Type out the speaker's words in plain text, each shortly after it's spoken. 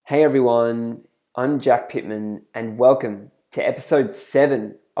Hey everyone, I'm Jack Pittman and welcome to episode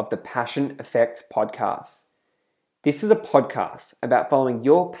 7 of the Passion Effect podcast. This is a podcast about following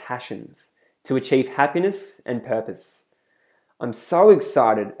your passions to achieve happiness and purpose. I'm so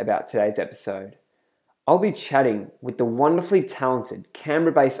excited about today's episode. I'll be chatting with the wonderfully talented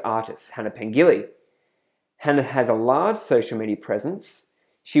Canberra-based artist Hannah Pengilly. Hannah has a large social media presence.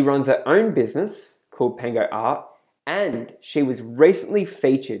 She runs her own business called Pengo Art, and she was recently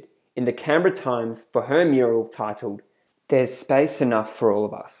featured in the Canberra Times for her mural titled, "There's Space Enough for All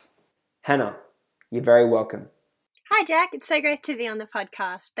of Us." Hannah, you're very welcome. Hi Jack, it's so great to be on the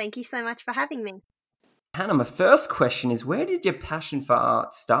podcast. Thank you so much for having me. Hannah, my first question is, where did your passion for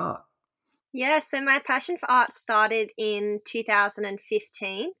art start? Yeah, so my passion for art started in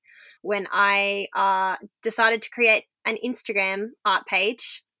 2015 when I decided to create an Instagram art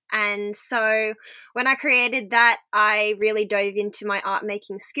page. And so when I created that, I really dove into my art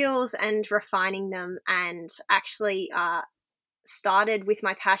making skills and refining them, and actually started with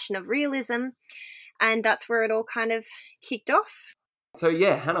my passion of realism. And that's where it all kind of kicked off. So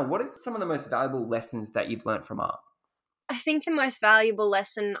yeah, Hannah, what are some of the most valuable lessons that you've learnt from art? I think the most valuable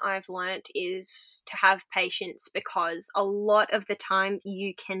lesson I've learnt is to have patience, because a lot of the time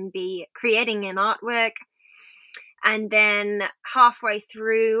you can be creating an artwork and then halfway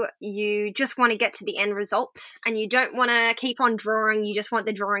through you just want to get to the end result and you don't want to keep on drawing. You just want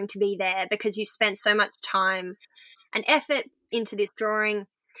the drawing to be there because you spent so much time and effort into this drawing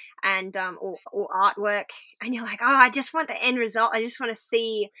and or artwork, and you're like, oh, I just want the end result. I just want to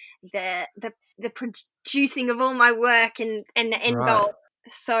see the producing of all my work and the end goal.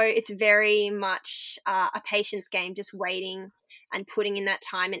 So it's very much a patience game, just waiting and putting in that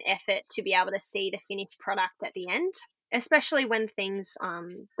time and effort to be able to see the finished product at the end, especially when things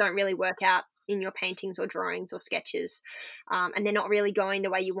don't really work out in your paintings or drawings or sketches, and they're not really going the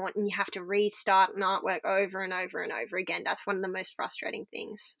way you want, and you have to restart an artwork over and over and over again. That's one of the most frustrating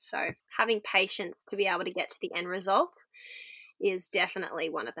things. So having patience to be able to get to the end result is definitely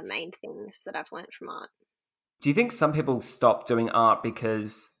one of the main things that I've learned from art. Do you think some people stop doing art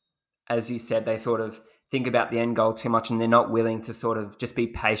because, as you said, they sort of think about the end goal too much and they're not willing to sort of just be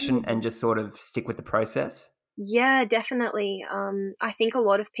patient and just sort of stick with the process? Yeah, definitely. I think a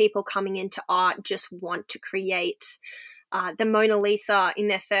lot of people coming into art just want to create the Mona Lisa in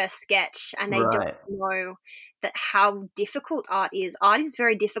their first sketch, and they don't know that how difficult art is. Art is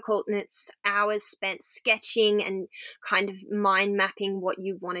very difficult, and it's hours spent sketching and kind of mind mapping what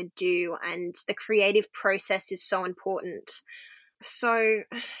you want to do, and the creative process is so important. So,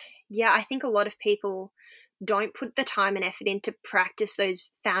 yeah, I think a lot of people don't put the time and effort in to practice those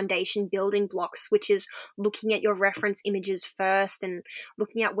foundation building blocks, which is looking at your reference images first and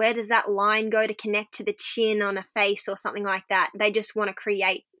looking at where does that line go to connect to the chin on a face or something like that. They just want to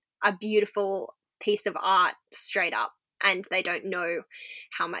create a beautiful piece of art straight up, and they don't know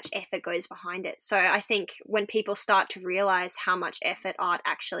how much effort goes behind it. So I think when people start to realize how much effort art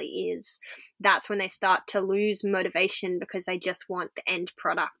actually is, that's when they start to lose motivation, because they just want the end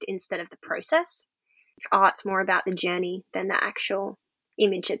product instead of the process. Art's more about the journey than the actual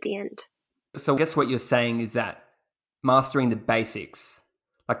image at the end. So I guess what you're saying is that mastering the basics,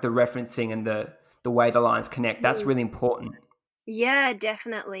 like the referencing and the way the lines connect, that's really important. Yeah,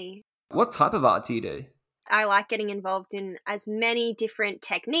 definitely. What type of art do you do? I like getting involved in as many different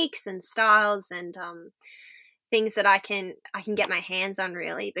techniques and styles and things that I can get my hands on,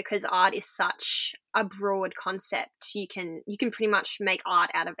 really, because art is such a broad concept. You can pretty much make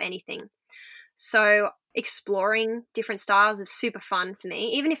art out of anything. So exploring different styles is super fun for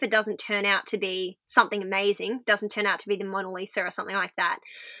me, even if it doesn't turn out to be something amazing, doesn't turn out to be the Mona Lisa or something like that.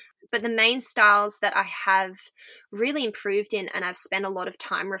 But the main styles that I have really improved in and I've spent a lot of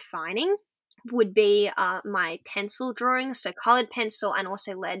time refining would be my pencil drawings, so colored pencil and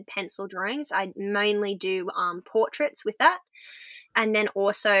also lead pencil drawings. I mainly do portraits with that. And then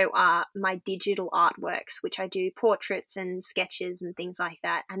also my digital artworks, which I do portraits and sketches and things like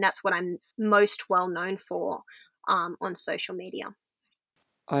that. And that's what I'm most well known for on social media.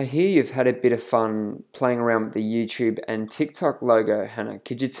 I hear you've had a bit of fun playing around with the YouTube and TikTok logo, Hannah.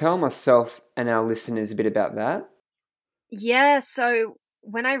 Could you tell myself and our listeners a bit about that? Yeah, so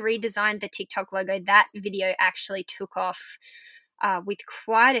when I redesigned the TikTok logo, that video actually took off with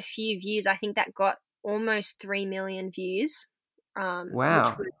quite a few views. I think that got almost 3 million views.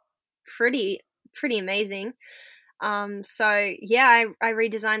 Wow. Which was pretty amazing. So yeah, I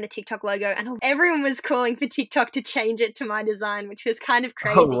redesigned the TikTok logo, and everyone was calling for TikTok to change it to my design, which was kind of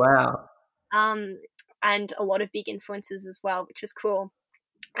crazy. Oh, wow. And a lot of big influencers as well, which was cool.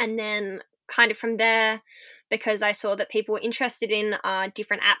 And then kind of from there, because I saw that people were interested in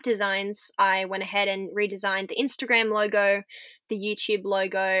different app designs. I went ahead and redesigned the Instagram logo, the YouTube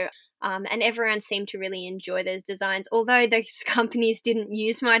logo, and everyone seemed to really enjoy those designs. Although those companies didn't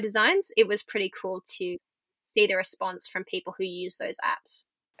use my designs, it was pretty cool to see the response from people who use those apps.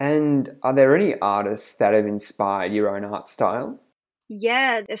 And are there any artists that have inspired your own art style?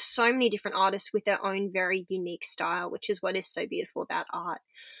 Yeah, there's so many different artists with their own very unique style, which is what is so beautiful about art.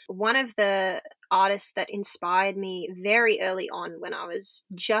 One of the artists that inspired me very early on when I was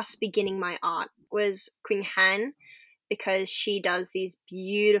just beginning my art was Queen Han, because she does these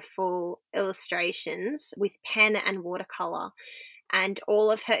beautiful illustrations with pen and watercolor. And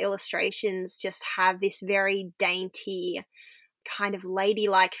all of her illustrations just have this very dainty, kind of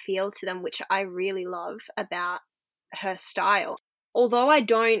ladylike feel to them, which I really love about her style. Although I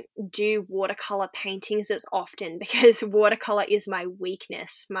don't do watercolor paintings as often because watercolor is my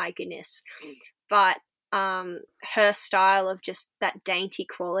weakness, my goodness. But her style of just that dainty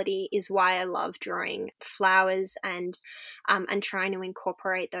quality is why I love drawing flowers and trying to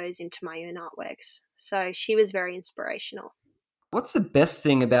incorporate those into my own artworks. So she was very inspirational. What's the best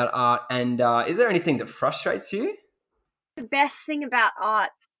thing about art, and is there anything that frustrates you? The best thing about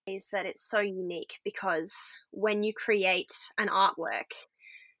art is that it's so unique, because when you create an artwork,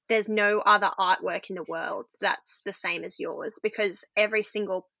 there's no other artwork in the world that's the same as yours, because every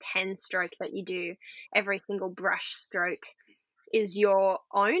single pen stroke that you do, every single brush stroke is your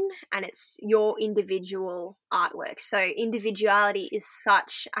own, and it's your individual artwork. So individuality is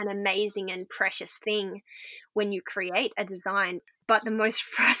such an amazing and precious thing when you create a design. But the most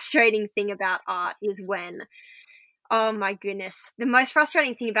frustrating thing about art is when, oh my goodness, the most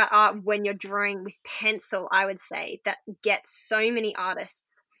frustrating thing about art when you're drawing with pencil, I would say, that gets so many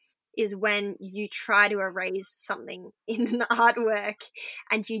artists, is when you try to erase something in an artwork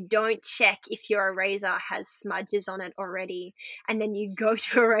and you don't check if your eraser has smudges on it already, and then you go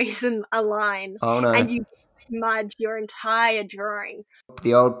to erase a line Oh no, and you smudge your entire drawing.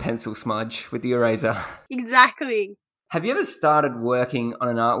 the old pencil smudge with the eraser. Exactly. Have you ever started working on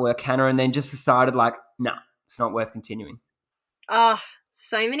an artwork, Hannah, and then just decided like, nah, it's not worth continuing?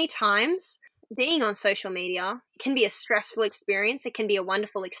 So many times. Being on social media can be a stressful experience. It can be a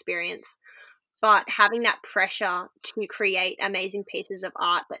wonderful experience. But having that pressure to create amazing pieces of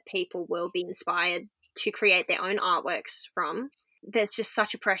art that people will be inspired to create their own artworks from, there's just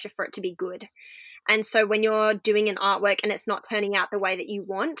such a pressure for it to be good. And so when you're doing an artwork and it's not turning out the way that you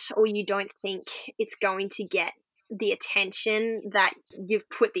want, or you don't think it's going to get the attention that you've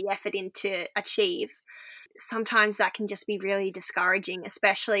put the effort in to achieve, sometimes that can just be really discouraging,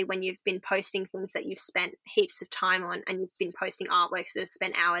 especially when you've been posting things that you've spent heaps of time on, and you've been posting artworks that have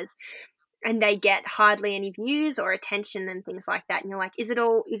spent hours, and they get hardly any views or attention and things like that. And you're like, is it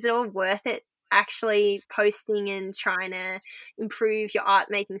all worth it actually posting and trying to improve your art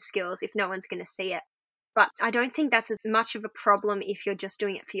making skills if no one's going to see it? But I don't think that's as much of a problem if you're just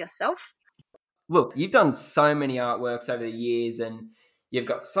doing it for yourself. Look, you've done so many artworks over the years and you've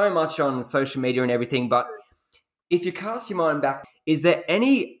got so much on social media and everything, but if you cast your mind back, is there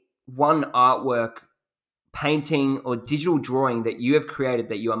any one artwork, painting, or digital drawing that you have created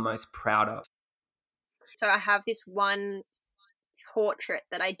that you are most proud of? So I have this one portrait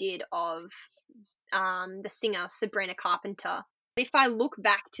that I did of the singer Sabrina Carpenter. If I look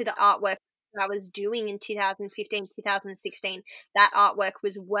back to the artwork I was doing in 2015, 2016, that artwork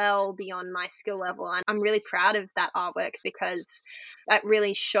was well beyond my skill level. And I'm really proud of that artwork because that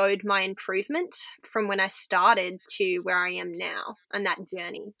really showed my improvement from when I started to where I am now and that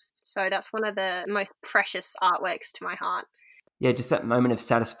journey. So that's one of the most precious artworks to my heart. Yeah, just that moment of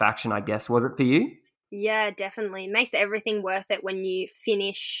satisfaction, I guess. Was it for you? Yeah, definitely. It makes everything worth it when you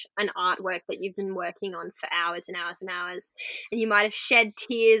finish an artwork that you've been working on for hours and hours and hours. And you might have shed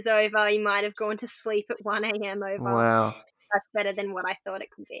tears over, you might have gone to sleep at 1 a.m. over. Wow. That's better than what I thought it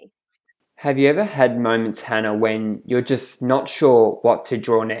could be. Have you ever had moments, Hannah, when you're just not sure what to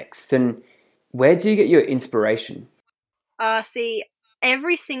draw next? And where do you get your inspiration? See,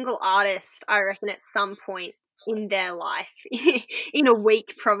 every single artist, I reckon, at some point in their life, in a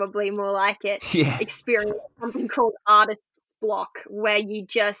week probably more like it, Yeah. experience something called artist's block, where you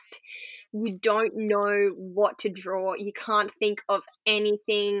don't know what to draw. You can't think of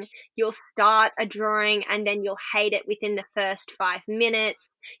anything. You'll start a drawing and then you'll hate it within the first 5 minutes.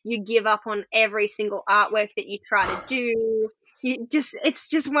 You give up on every single artwork that you try to do. It's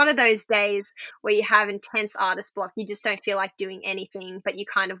just one of those days where you have intense artist block. You just don't feel like doing anything, but you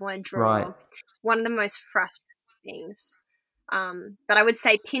kind of want to draw. Right. One of the most frustrating things. But I would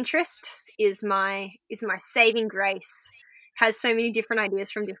say Pinterest is my saving grace has so many different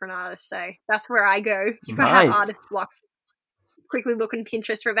ideas from different artists. So that's where I go if I have Nice. artist block. Quickly look on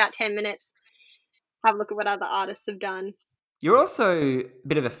Pinterest for about 10 minutes, have a look at what other artists have done. You're also a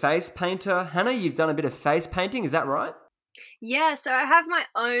bit of a face painter. Hannah, you've done a bit of face painting, is that right? Yeah, so I have my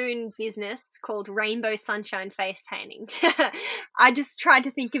own business called Rainbow Sunshine Face Painting. I just tried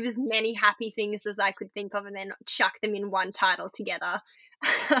to think of as many happy things as I could think of and then chuck them in one title together.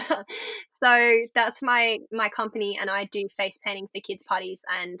 So that's my company, and I do face painting for kids' parties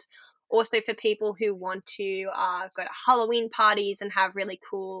and also for people who want to go to Halloween parties and have really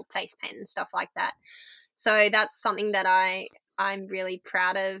cool face paint and stuff like that. So that's something that I'm really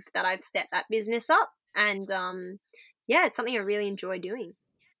proud of, that I've set that business up, and yeah, it's something I really enjoy doing.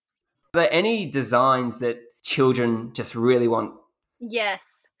 Are there any designs that children just really want?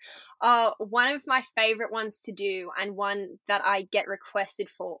 Yes. One of my favorite ones to do, and one that I get requested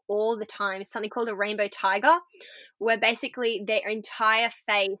for all the time, is something called a rainbow tiger, where basically their entire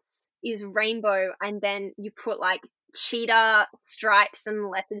face is rainbow, and then you put like cheetah stripes and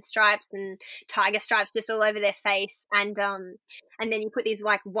leopard stripes and tiger stripes just all over their face, and then you put these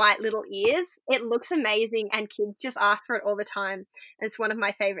like white little ears. It looks amazing, and kids just ask for it all the time. And it's one of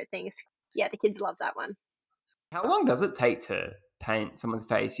my favorite things. Yeah, the kids love that one. How long does it take to paint someone's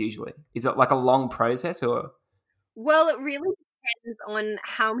face usually? Is it like a long process or? Well, it really depends on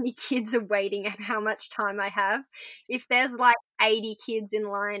how many kids are waiting and how much time I have. If there's like 80 kids in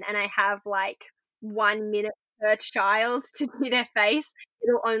line and I have like 1 minute per child to do their face,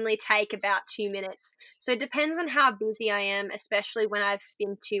 it'll only take about 2 minutes. So it depends on how busy I am, especially when I've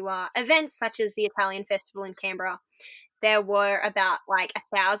been to events such as the Italian Festival in Canberra. There were about like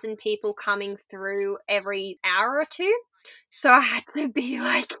 1,000 people coming through every hour or two. So I had to be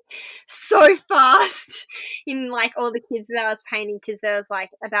like so fast in like all the kids that I was painting, because there was like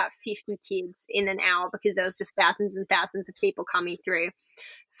about 50 kids in an hour because there was just thousands and thousands of people coming through.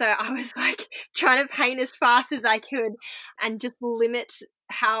 So I was like trying to paint as fast as I could and just limit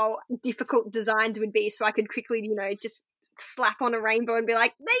how difficult designs would be so I could quickly, just slap on a rainbow and be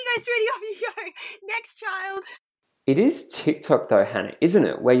like, there you go, sweetie, off you go. Next child. It is TikTok though, Hannah, isn't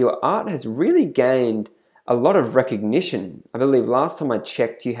it? Where your art has really gained a lot of recognition. I believe last time I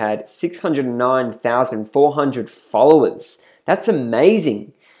checked, you had 609,400 followers. That's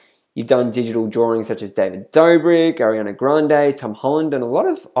amazing. You've done digital drawings such as David Dobrik, Ariana Grande, Tom Holland, and a lot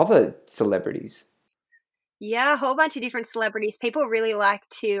of other celebrities. Yeah, a whole bunch of different celebrities. People really like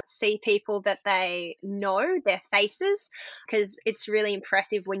to see people that they know, their faces, because it's really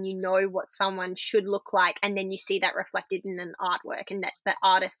impressive when you know what someone should look like and then you see that reflected in an artwork, and that the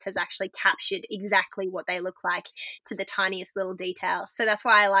artist has actually captured exactly what they look like to the tiniest little detail. So that's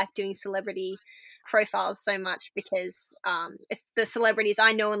why I like doing celebrity profiles so much, because it's the celebrities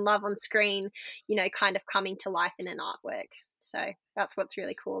I know and love on screen, kind of coming to life in an artwork. So that's what's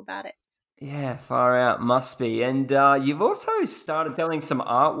really cool about it. Yeah, far out, must be. And you've also started selling some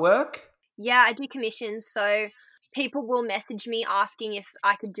artwork. Yeah, I do commissions. So people will message me asking if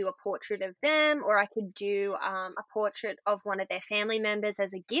I could do a portrait of them, or I could do a portrait of one of their family members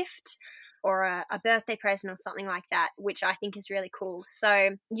as a gift, or a birthday present or something like that, which I think is really cool.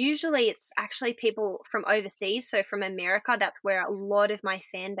 So usually it's actually people from overseas, so from America. That's where a lot of my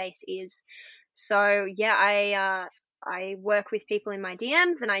fan base is. So yeah, I work with people in my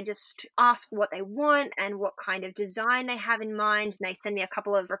DMs and I just ask what they want and what kind of design they have in mind. And they send me a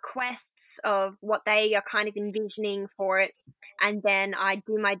couple of requests of what they are kind of envisioning for it. And then I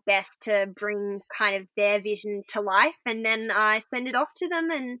do my best to bring kind of their vision to life. And then I send it off to them.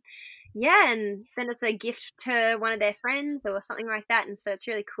 And yeah, and then it's a gift to one of their friends or something like that. And so it's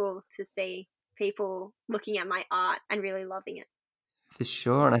really cool to see people looking at my art and really loving it. For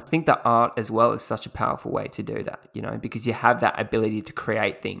sure. And I think that art as well is such a powerful way to do that, because you have that ability to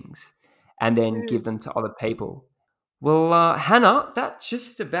create things and then give them to other people. Well, Hannah, that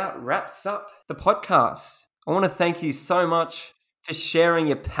just about wraps up the podcast. I want to thank you so much for sharing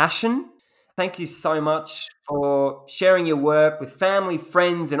your passion. Thank you so much for sharing your work with family,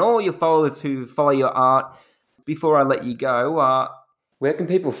 friends, and all your followers who follow your art. Before I let you go, where can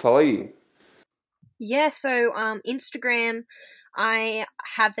people follow you? Yeah, so Instagram, I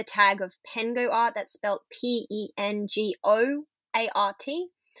have the tag of Pengo Art. That's spelled Pengoart.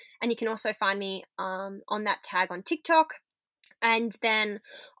 And you can also find me on that tag on TikTok. And then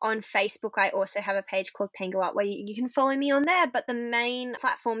on Facebook, I also have a page called Pengo Art where you can follow me on there. But the main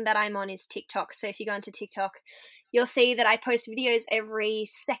platform that I'm on is TikTok. So if you go into TikTok, you'll see that I post videos every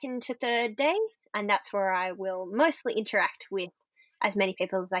second to third day. And that's where I will mostly interact with as many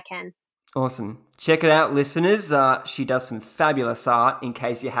people as I can. Awesome. Check it out, listeners. She does some fabulous art in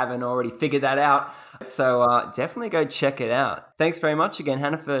case you haven't already figured that out. So definitely go check it out. Thanks very much again,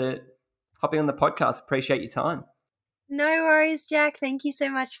 Hannah, for hopping on the podcast. Appreciate your time. No worries, Jack. Thank you so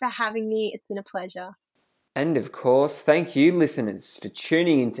much for having me. It's been a pleasure. And of course, thank you, listeners, for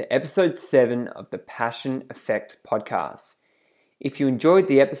tuning into episode 7 of the Passion Effect podcast. If you enjoyed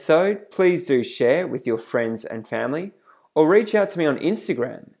the episode, please do share with your friends and family, or reach out to me on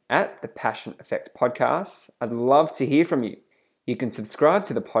Instagram at the Passion Effect Podcast. I'd love to hear from you. You can subscribe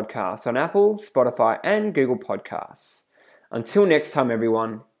to the podcast on Apple, Spotify, and Google Podcasts. Until next time,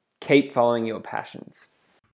 everyone, keep following your passions.